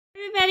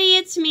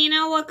it's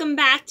Mena. Welcome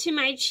back to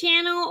my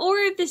channel, or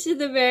if this is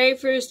the very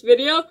first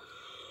video,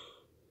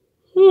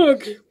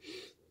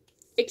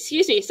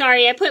 excuse me,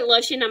 sorry, I put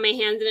lotion on my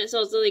hands and it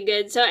smells really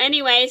good. So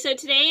anyway,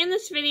 today in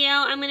this video,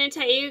 I'm going to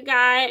tell you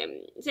guys,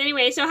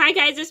 hi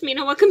guys, it's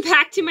Mena. Welcome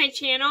back to my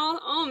channel.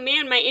 Oh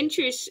man, my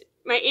intro's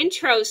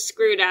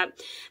screwed up.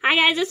 Hi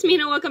guys, it's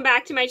Mena. Welcome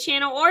back to my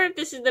channel, or if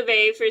this is the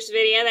very first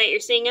video that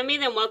you're seeing of me,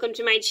 then welcome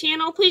to my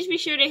channel. Please be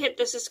sure to hit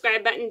the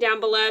subscribe button down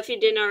below if you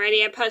didn't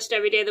already. I post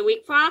every day of the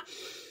week for all.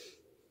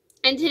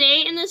 And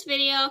today in this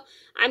video,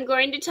 I'm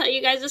going to tell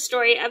you guys a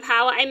story of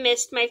how I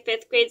missed my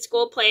 5th grade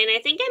school play. And I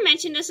think I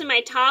mentioned this in my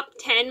top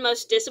 10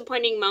 most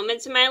disappointing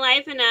moments in my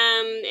life. And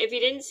if you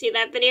didn't see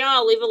that video,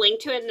 I'll leave a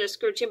link to it in the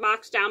description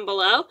box down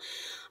below.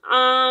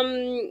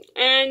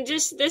 And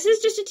this is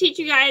just to teach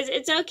you guys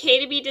it's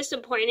okay to be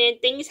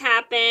disappointed. Things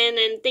happen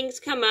and things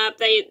come up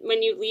that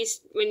when you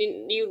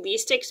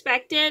least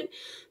expect it.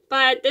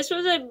 But this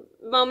was a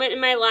moment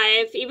in my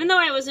life, even though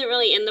I wasn't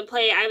really in the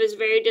play, I was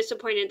very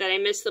disappointed that I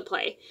missed the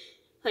play.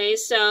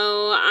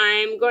 So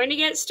I'm going to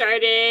get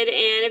started,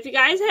 and if you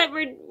guys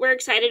were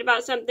excited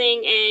about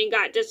something and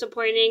got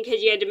disappointed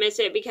because you had to miss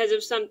it because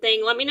of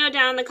something, let me know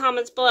down in the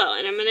comments below,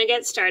 and I'm going to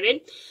get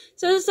started.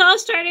 So this all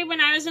started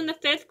when I was in the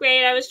 5th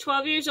grade. I was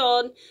 12 years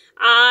old.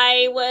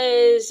 I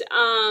was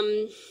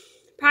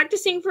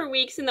practicing for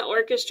weeks in the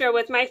orchestra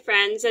with my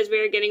friends as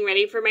we were getting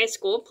ready for my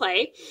school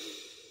play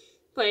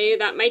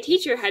that my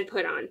teacher had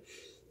put on.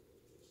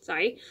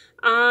 Sorry.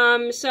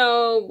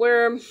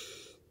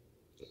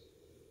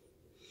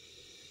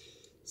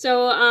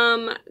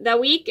 The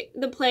week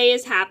the play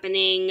is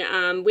happening,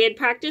 we had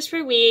practiced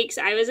for weeks.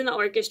 I was in the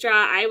orchestra.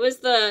 I was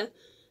the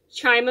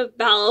chime of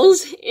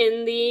bells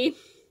in the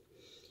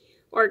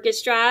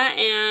orchestra,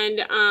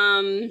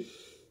 and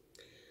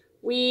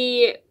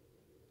we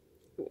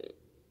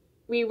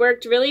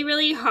worked really,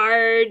 really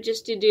hard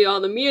just to do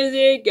all the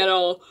music,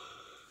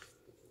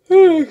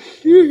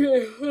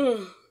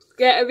 get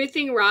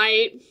everything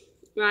right,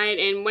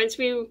 and once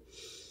we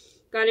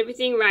got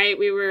everything right,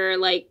 we were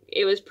like,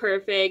 it was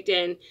perfect,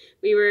 and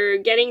we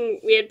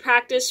had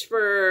practiced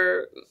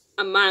for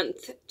a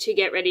month to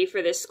get ready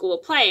for this school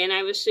play, and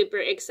I was super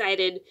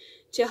excited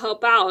to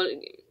help out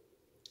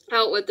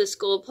with the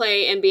school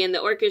play and be in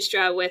the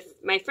orchestra with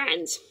my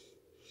friends.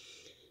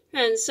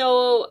 And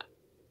so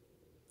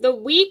the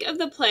week of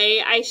the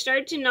play, I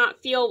started to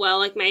not feel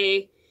well,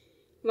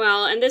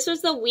 and this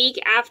was the week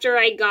after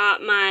I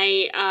got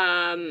my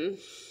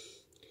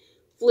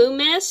flu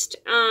mist.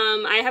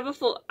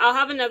 I'll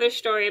have another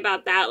story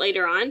about that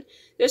later on.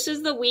 This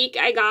is the week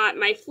I got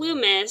my flu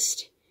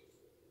mist,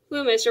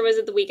 or was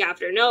it the week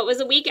after? No, it was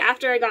the week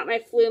after I got my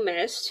flu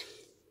mist.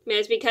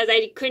 It's because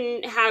I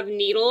couldn't have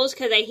needles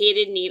because I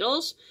hated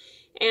needles.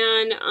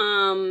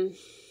 And,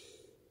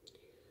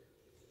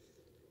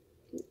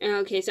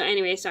 okay, so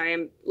anyway, sorry,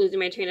 I'm losing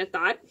my train of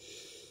thought.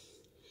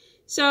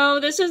 So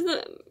the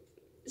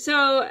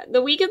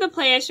week of the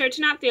play, I start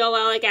to not feel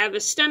well, like I have a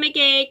stomach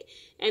ache,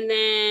 and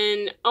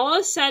then all of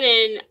a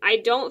sudden, I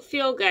don't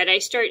feel good. I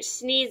start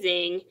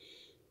sneezing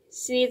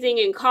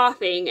and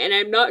coughing, and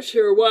I'm not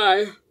sure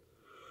why.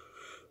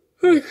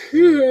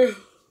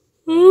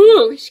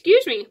 Oh,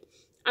 excuse me.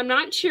 I'm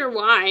not sure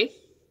why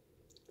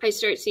I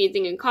start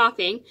sneezing and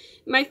coughing.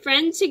 My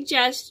friend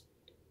suggests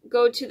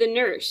go to the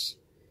nurse,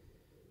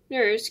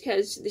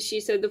 because she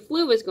said the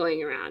flu was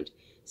going around.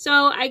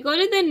 So I go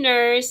to the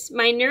nurse.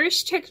 My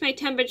nurse checks my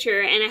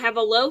temperature, and I have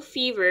a low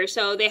fever,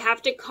 so they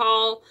have to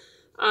call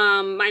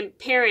my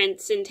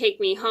parents and take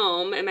me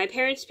home. And my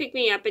parents pick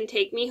me up and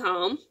take me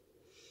home.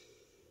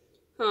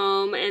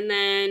 And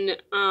then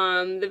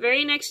the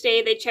very next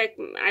day, they check.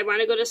 I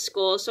want to go to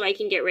school so I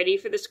can get ready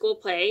for the school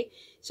play.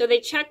 So they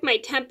check my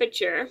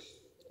temperature,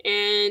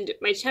 and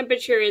my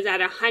temperature is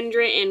at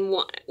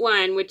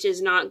 101, which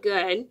is not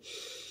good.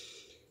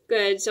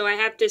 So I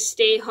have to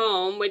stay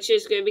home, which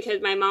is good because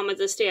my mom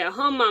was a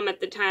stay-at-home mom at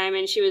the time,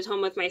 and she was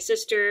home with my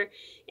sister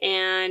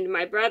and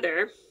my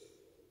brother.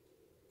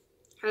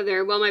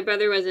 My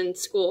brother was in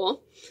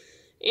school.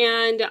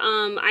 And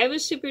I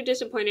was super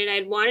disappointed. I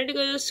had wanted to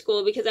go to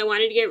school because I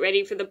wanted to get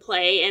ready for the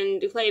play,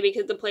 and to play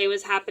because the play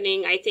was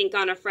happening, I think,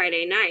 on a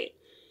Friday night.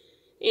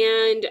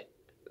 And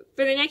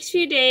for the next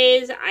few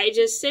days, I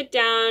just sit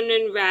down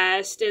and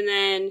rest, and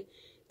then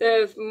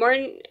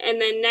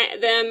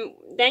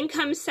then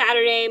comes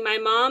Saturday, my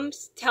mom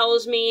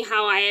tells me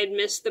how I had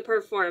missed the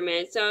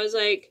performance. So I was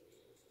like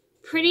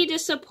pretty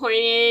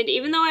disappointed.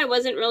 Even though I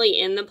wasn't really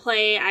in the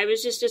play, I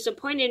was just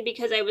disappointed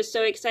because I was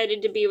so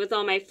excited to be with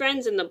all my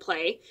friends in the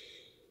play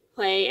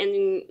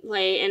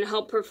and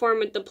help perform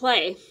with the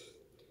play.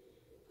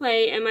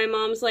 And my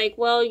mom's like,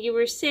 well, you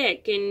were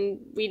sick,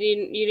 and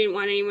you didn't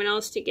want anyone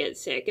else to get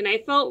sick. And I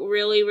felt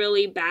really,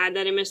 really bad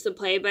that I missed the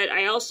play, but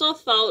I also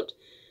felt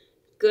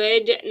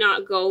good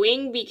not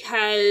going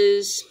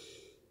because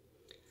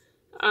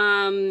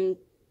I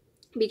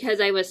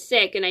was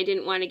sick and I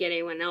didn't want to get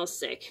anyone else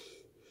sick.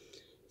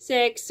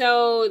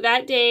 So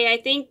that day, I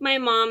think my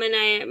mom and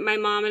I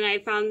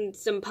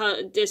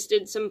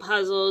did some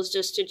puzzles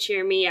just to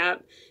cheer me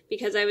up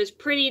because I was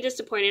pretty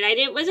disappointed.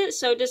 Wasn't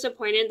so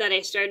disappointed that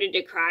I started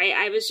to cry.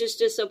 I was just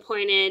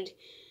disappointed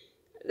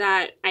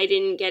that I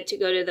didn't get to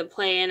go to the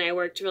play, and I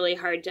worked really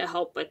hard to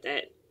help with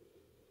it.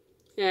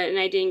 And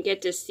I didn't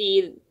get to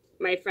see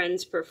my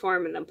friends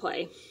perform in the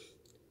play.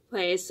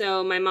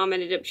 So my mom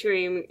ended up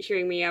cheering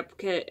me up,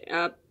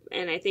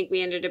 and I think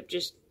we ended up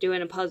just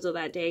doing a puzzle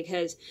that day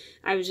because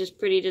I was just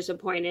pretty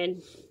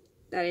disappointed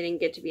that I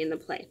didn't get to be in the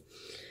play.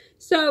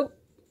 So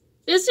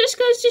this just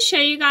goes to show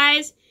you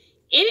guys,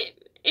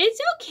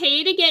 it's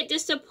okay to get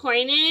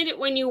disappointed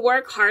when you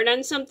work hard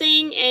on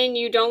something and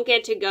you don't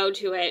get to go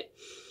to it.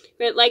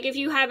 But like if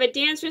you have a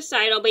dance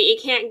recital but you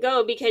can't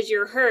go because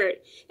you're hurt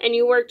and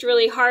you worked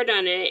really hard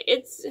on it,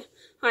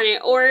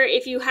 or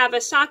if you have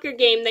a soccer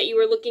game that you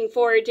were looking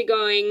forward to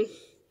going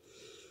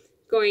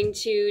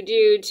to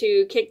do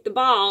to kick the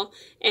ball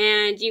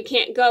and you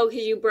can't go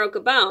because you broke a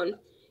bone.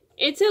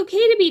 It's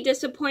okay to be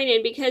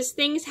disappointed because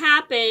things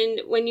happen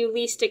when you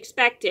least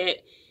expect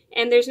it,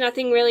 and there's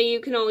nothing really you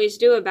can always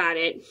do about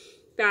it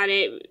but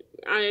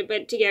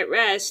to get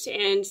rest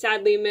and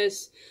sadly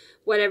miss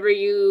whatever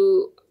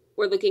you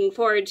were looking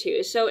forward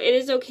to. So it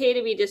is okay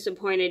to be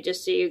disappointed,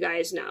 just so you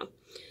guys know.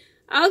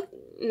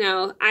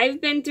 No, I've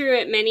been through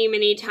it many,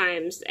 many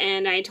times,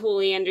 and I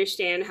totally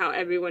understand how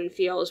everyone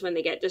feels when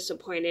they get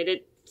disappointed.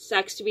 It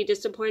sucks to be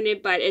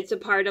disappointed, but it's a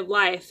part of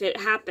life.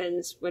 It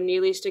happens when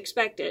you least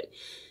expect it.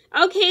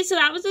 Okay, so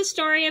that was a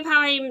story of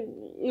how I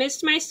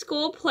missed my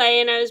school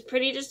play, and I was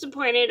pretty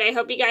disappointed. I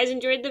hope you guys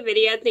enjoyed the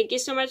video. Thank you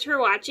so much for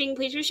watching.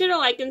 Please be sure to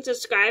like and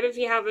subscribe if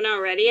you haven't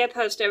already. I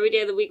post every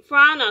day of the week for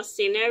all, and I'll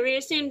see you never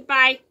soon.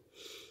 Bye!